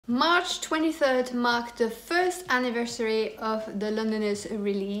March 23rd marked the first anniversary of the Londoners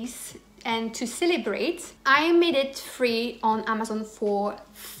release, and to celebrate, I made it free on Amazon for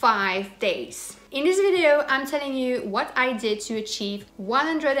 5 days. In this video, I'm telling you what I did to achieve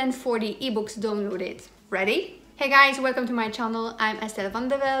 140 ebooks downloaded. Ready? Hey guys, welcome to my channel. I'm Estelle van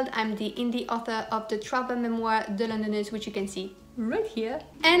der Velde. I'm the indie author of the travel memoir The Londoners, which you can see right here.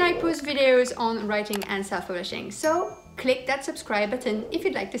 And I post videos on writing and self-publishing. So click that subscribe button if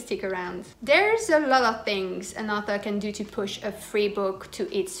you'd like to stick around. There's a lot of things an author can do to push a free book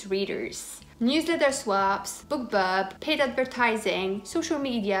to its readers. Newsletter swaps, BookBub, paid advertising, social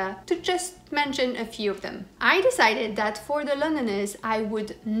media, to just mention a few of them. I decided that for The Londoners, I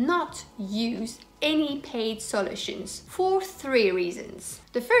would not use any paid solutions for 3 reasons.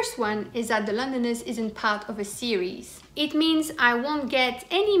 The first one is that The Londoners isn't part of a series. It means I won't get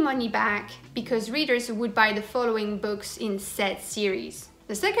any money back because readers would buy the following books in said series.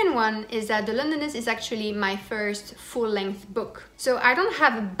 The second one is that The Londoners is actually my first full-length book, so I don't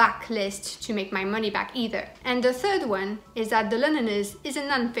have a backlist to make my money back either. And the third one is that The Londoners is a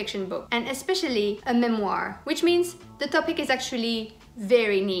non-fiction book, and especially a memoir, which means the topic is actually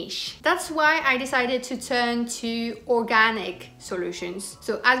very niche. That's why I decided to turn to organic solutions,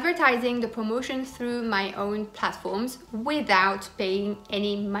 so advertising the promotion through my own platforms without paying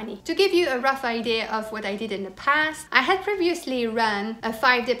any money. To give you a rough idea of what I did in the past, I had previously run a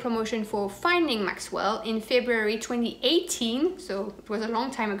 5-day promotion for Finding Maxwell in February 2018, so it was a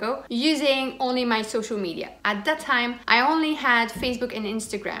long time ago, using only my social media. At that time, I only had Facebook and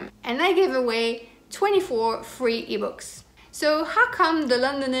Instagram, and I gave away 24 free ebooks. So how come The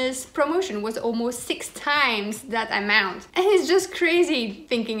Londoners promotion was almost 6 times that amount? And it's just crazy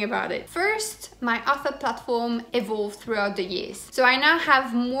thinking about it. First, my author platform evolved throughout the years. So I now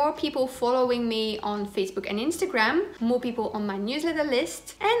have more people following me on Facebook and Instagram, more people on my newsletter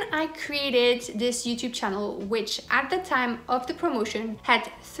list, and I created this YouTube channel, which at the time of the promotion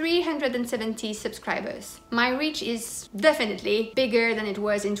had 370 subscribers. My reach is definitely bigger than it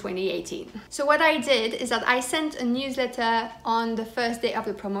was in 2018. So what I did is that I sent a newsletter on the first day of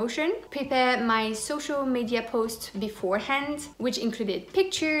the promotion, prepare my social media posts beforehand, which included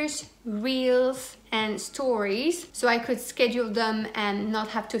pictures, reels, and stories, so I could schedule them and not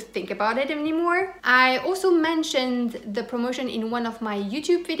have to think about it anymore. I also mentioned the promotion in one of my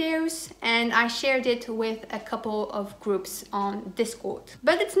YouTube videos, and I shared it with a couple of groups on Discord.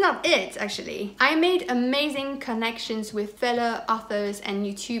 But it's not it, actually. I made amazing connections with fellow authors and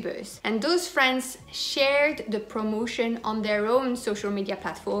YouTubers, and those friends shared the promotion on their own social media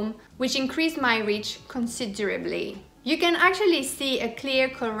platform, which increased my reach considerably. You can actually see a clear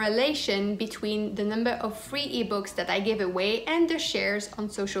correlation between the number of free ebooks that I gave away and the shares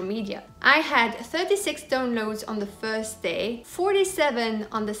on social media. I had 36 downloads on the first day, 47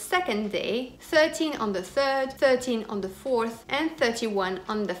 on the second day, 13 on the third, 13 on the fourth, and 31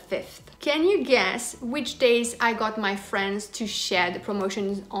 on the fifth. Can you guess which days I got my friends to share the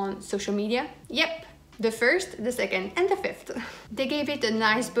promotions on social media? Yep. The first, the second, and the fifth. They gave it a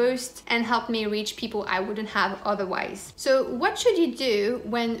nice boost and helped me reach people I wouldn't have otherwise. So what should you do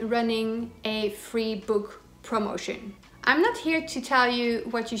when running a free book promotion? I'm not here to tell you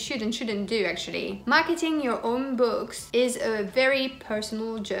what you should and shouldn't do, actually. Marketing your own books is a very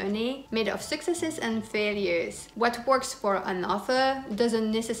personal journey made of successes and failures. What works for an author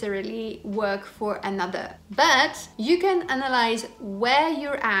doesn't necessarily work for another. But you can analyze where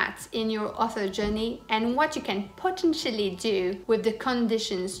you're at in your author journey and what you can potentially do with the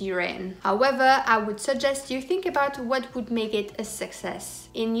conditions you're in. However, I would suggest you think about what would make it a success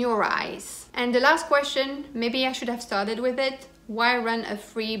in your eyes. And the last question, maybe I should have started with it. Why run a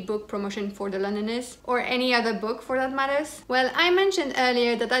free book promotion for The Londoners, or any other book for that matters? Well, I mentioned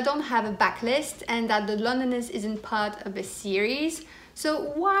earlier that I don't have a backlist and that The Londoners isn't part of a series.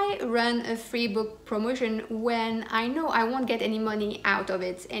 So why run a free book promotion when I know I won't get any money out of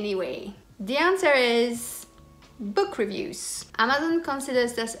it anyway? The answer is book reviews. Amazon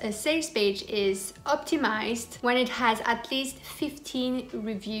considers that a sales page is optimized when it has at least 15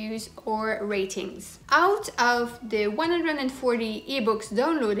 reviews or ratings. Out of the 140 ebooks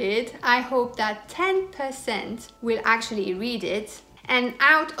downloaded, I hope that 10% will actually read it, and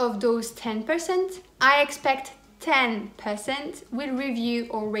out of those 10%, I expect 10% will review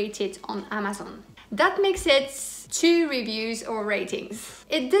or rate it on Amazon. That makes it 2 reviews or ratings.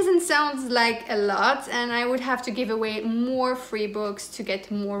 It doesn't sound like a lot, and I would have to give away more free books to get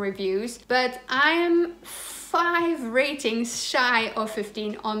more reviews, but I am 5 ratings shy of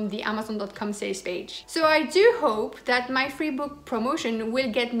 15 on the Amazon.com sales page. So I do hope that my free book promotion will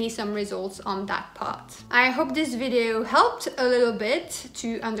get me some results on that part. I hope this video helped a little bit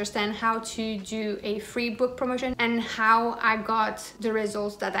to understand how to do a free book promotion and how I got the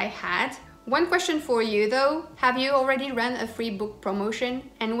results that I had. One question for you though, have you already run a free book promotion,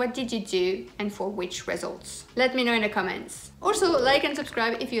 and what did you do and for which results? Let me know in the comments. Also, like and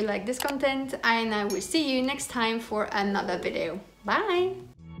subscribe if you like this content, and I will see you next time for another video. Bye!